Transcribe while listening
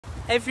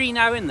Every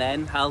now and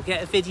then I'll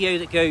get a video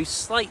that goes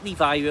slightly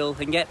viral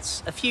and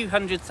gets a few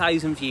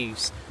 100,000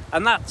 views,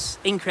 and that's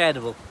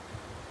incredible.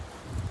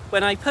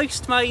 When I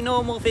post my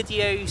normal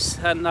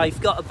videos and I've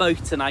got a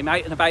boat and I'm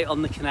out and about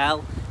on the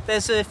canal,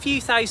 there's a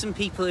few thousand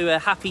people who are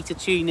happy to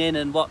tune in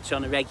and watch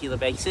on a regular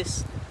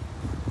basis.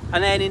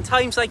 And then in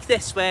times like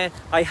this where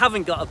I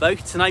haven't got a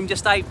boat and I'm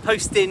just out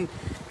posting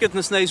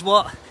goodness knows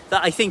what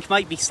that I think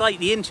might be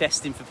slightly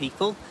interesting for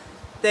people,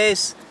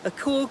 there's a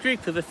core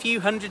group of a few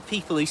hundred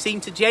people who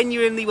seem to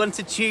genuinely want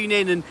to tune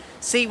in and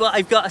see what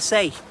I've got to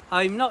say.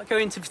 I'm not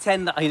going to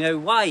pretend that I know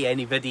why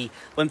anybody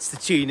wants to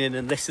tune in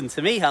and listen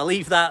to me. I'll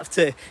leave that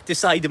to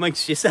decide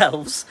amongst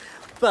yourselves.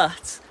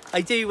 But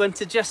I do want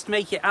to just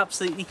make it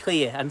absolutely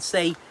clear and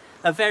say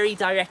a very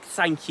direct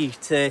thank you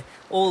to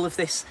all of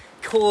this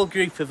core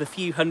group of a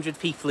few hundred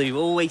people who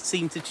always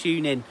seem to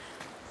tune in,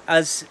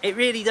 as it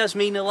really does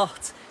mean a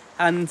lot.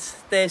 And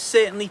there's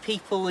certainly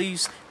people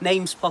whose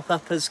names pop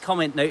up as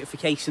comment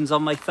notifications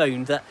on my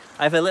phone that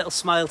I have a little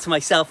smile to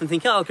myself and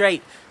think, oh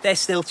great, they're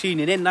still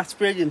tuning in, that's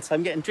brilliant,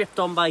 I'm getting dripped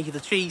on by the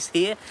trees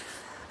here.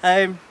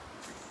 And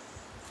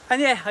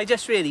yeah, I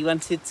just really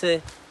wanted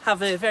to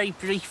have a very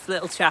brief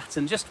little chat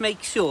and just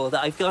make sure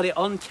that I've got it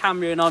on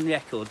camera and on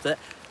record that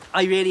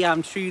I really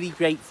am truly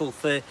grateful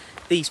for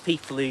these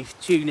people who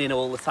tune in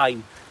all the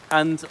time.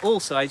 And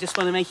also I just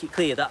want to make it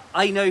clear that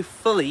I know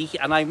fully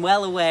and I'm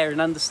well aware and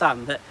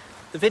understand that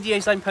the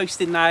videos I'm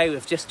posting now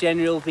of just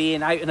general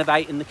being out and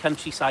about in the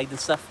countryside and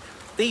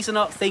stuff, these are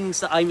not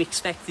things that I'm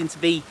expecting to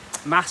be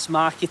mass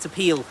market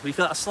appeal. We've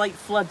got a slight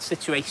flood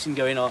situation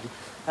going on.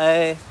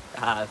 Wet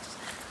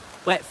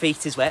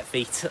feet is wet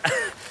feet.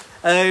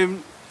 As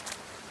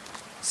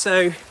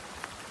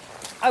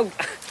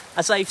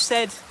I've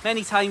said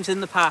many times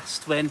in the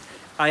past when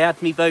I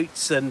had me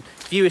boats and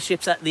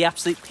viewerships at the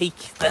absolute peak,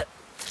 that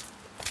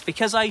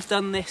because I've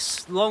done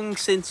this long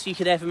since you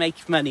could ever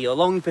make money, or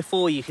long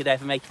before you could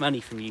ever make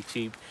money from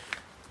YouTube,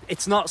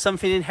 it's not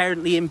something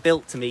inherently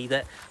inbuilt to me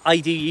that I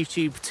do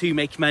YouTube to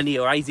make money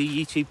or I do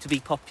YouTube to be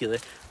popular,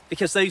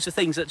 because those are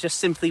things that just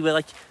simply were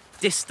like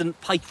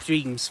distant pipe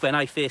dreams when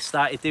I first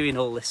started doing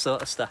all this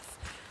sort of stuff.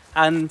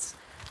 And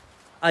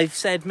I've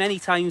said many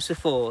times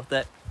before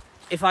that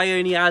if I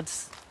only had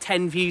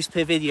 10 views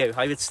per video,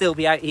 I would still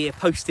be out here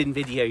posting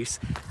videos,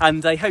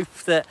 and I hope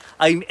that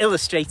I'm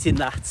illustrating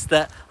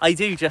that I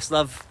do just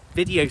love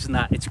videos and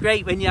that. It's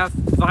great when you have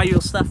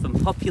viral stuff and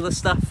popular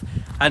stuff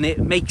and it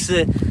makes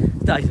I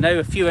don't know,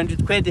 a few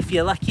 £100 if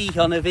you're lucky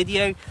on a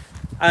video,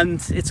 and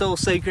it's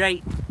also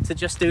great to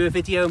just do a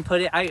video and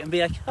put it out and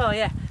be like, oh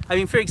yeah. I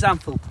mean, for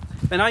example,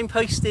 when I'm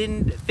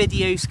posting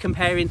videos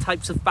comparing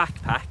types of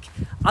backpack,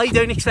 I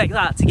don't expect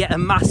that to get a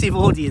massive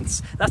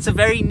audience. That's a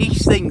very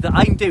niche thing that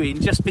I'm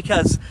doing just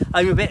because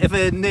I'm a bit of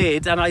a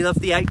nerd and I love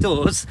the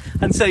outdoors.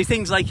 And so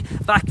things like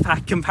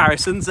backpack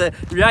comparisons are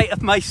right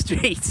up my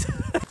street.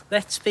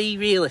 Let's be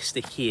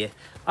realistic here.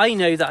 I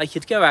know that I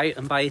could go out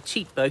and buy a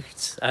cheap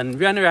boat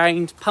and run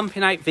around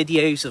pumping out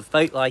videos of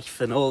boat life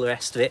and all the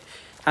rest of it,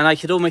 and I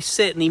could almost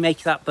certainly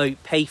make that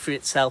boat pay for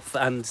itself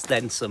and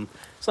then some,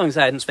 as long as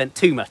I hadn't spent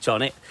too much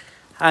on it.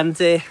 And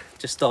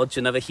just dodge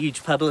another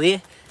huge puddle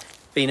here.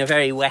 Been a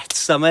very wet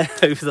summer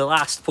over the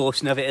last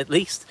portion of it at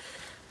least.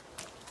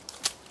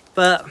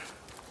 But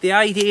the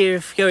idea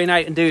of going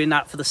out and doing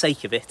that for the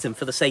sake of it and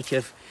for the sake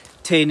of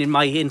turning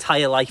my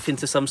entire life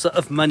into some sort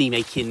of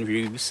money-making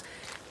ruse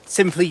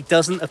simply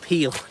doesn't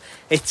appeal.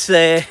 It's,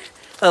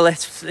 well,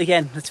 let's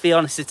be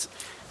honest, it's...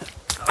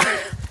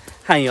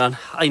 Hang on,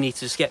 I need to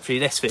just get through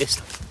this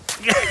first.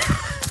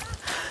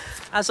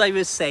 As I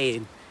was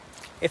saying,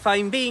 if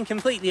I'm being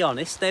completely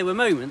honest, there were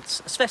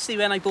moments, especially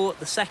when I bought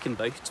the second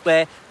boat,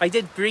 where I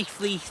did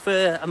briefly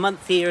for a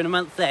month here and a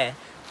month there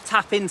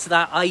tap into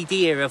that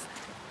idea of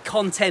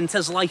content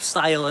as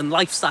lifestyle and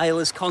lifestyle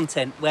as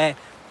content, where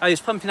I was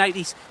pumping out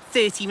these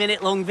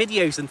 30-minute long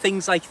videos and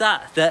things like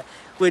that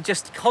were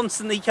just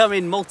constantly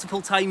coming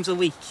multiple times a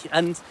week.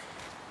 And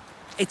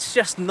it's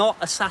just not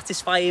a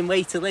satisfying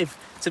way to live,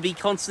 to be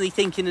constantly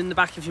thinking in the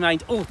back of your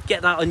mind, oh,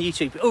 get that on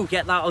YouTube, oh,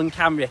 get that on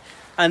camera.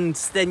 And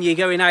then you're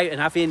going out and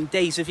having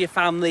days with your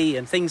family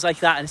and things like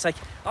that, and it's like,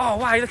 oh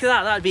wow, look at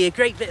that, that'd be a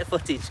great bit of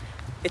footage.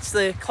 It's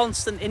the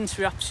constant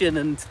interruption,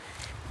 and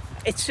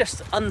it's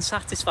just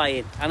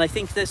unsatisfying. And I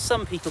think there's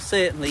some people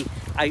certainly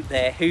out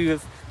there who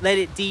have let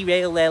it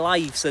derail their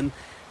lives and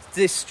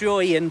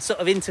destroy and sort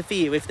of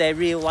interfere with their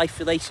real life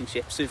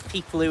relationships with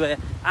people who are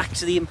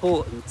actually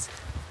important.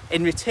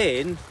 In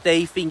return,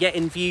 they've been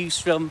getting views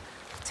from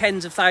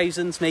tens of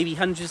thousands, maybe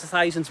hundreds of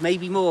thousands,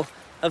 maybe more,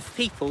 of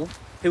people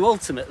who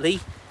ultimately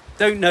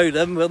don't know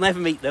them, will never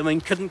meet them,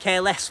 and couldn't care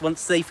less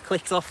once they've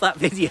clicked off that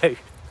video.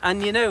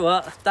 And you know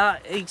what?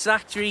 That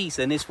exact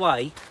reason is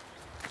why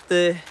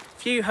the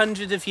few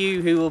hundred of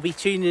you who will be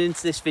tuning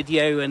into this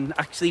video and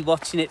actually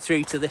watching it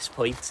through to this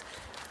point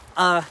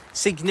are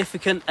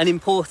significant and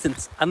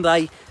important, and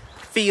I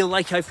feel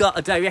like I've got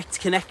a direct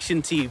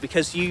connection to you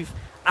because you've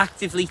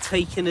actively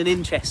taken an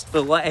interest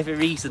for whatever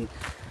reason.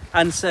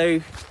 And so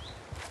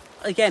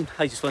again,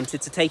 I just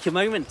wanted to take a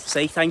moment to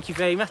say thank you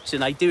very much,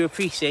 and I do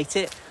appreciate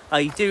it.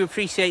 I do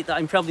appreciate that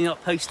I'm probably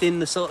not posting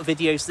the sort of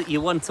videos that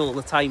you want all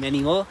the time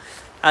anymore,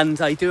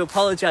 and I do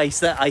apologise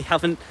that I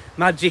haven't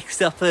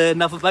magicked up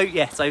another boat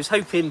yet. I was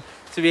hoping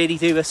to really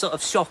do a sort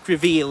of shock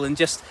reveal and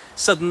just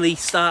suddenly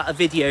start a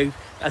video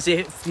as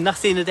if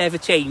nothing had ever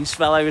changed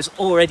while I was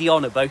already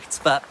on a boat,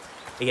 but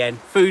again,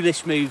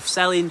 foolish move,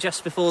 selling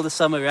just before the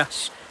summer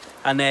rush,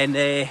 and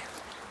then,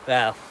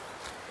 well,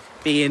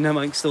 being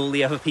amongst all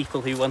the other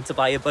people who want to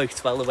buy a boat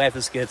while the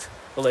weather's good,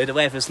 although the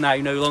weather's now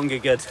no longer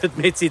good,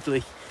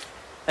 admittedly.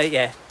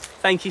 Yeah,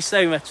 thank you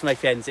so much, my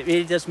friends. It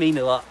really does mean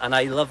a lot, and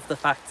I love the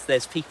fact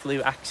there's people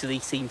who actually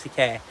seem to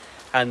care.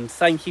 And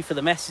thank you for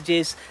the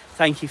messages,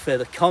 thank you for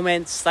the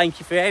comments, thank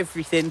you for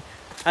everything.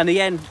 And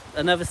again,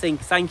 another thing,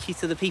 thank you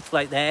to the people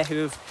out there who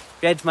have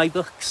read my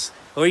books,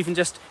 or even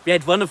just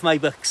read one of my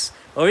books,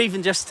 or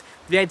even just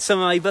read some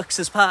of my books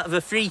as part of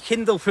a free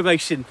Kindle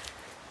promotion.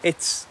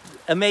 It's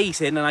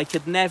amazing, and I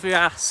could never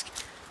ask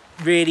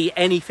really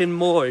anything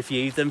more of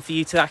you than for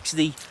you to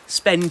actually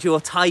spend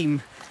your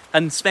time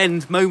and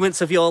spend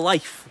moments of your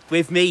life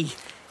with me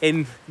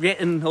in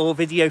written or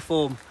video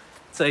form.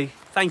 So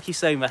thank you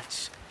so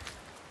much.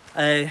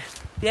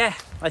 Yeah,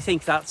 I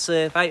think that's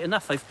about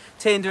enough. I've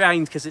turned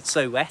around because it's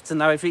so wet, and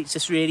now I've reached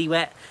this really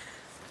wet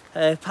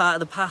part of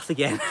the path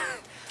again.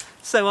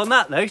 So on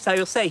that note, I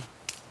will say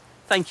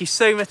thank you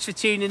so much for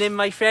tuning in,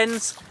 my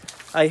friends.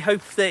 I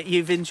hope that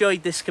you've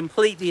enjoyed this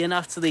completely and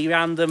utterly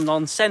random,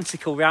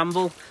 nonsensical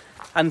ramble,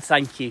 and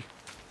thank you.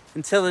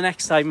 Until the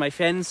next time, my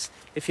friends,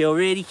 if you're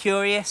really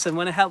curious and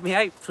want to help me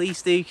out,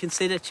 please do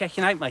consider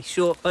checking out my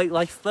short boat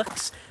life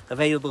books,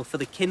 available for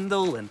the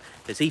Kindle, and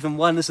there's even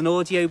one as an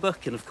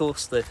audiobook, and of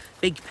course the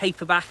big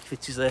paperback,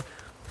 which is a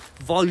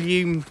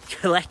volume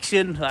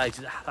collection.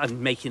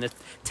 I'm making a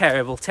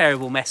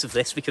terrible mess of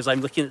this because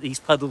I'm looking at these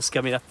puddles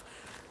coming up.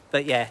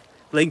 But yeah,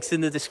 links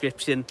in the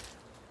description.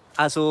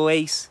 As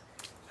always,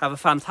 have a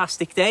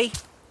fantastic day,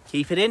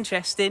 keep it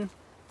interesting,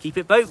 keep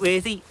it boat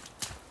worthy,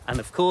 and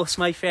of course,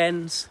 my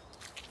friends,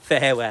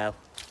 farewell.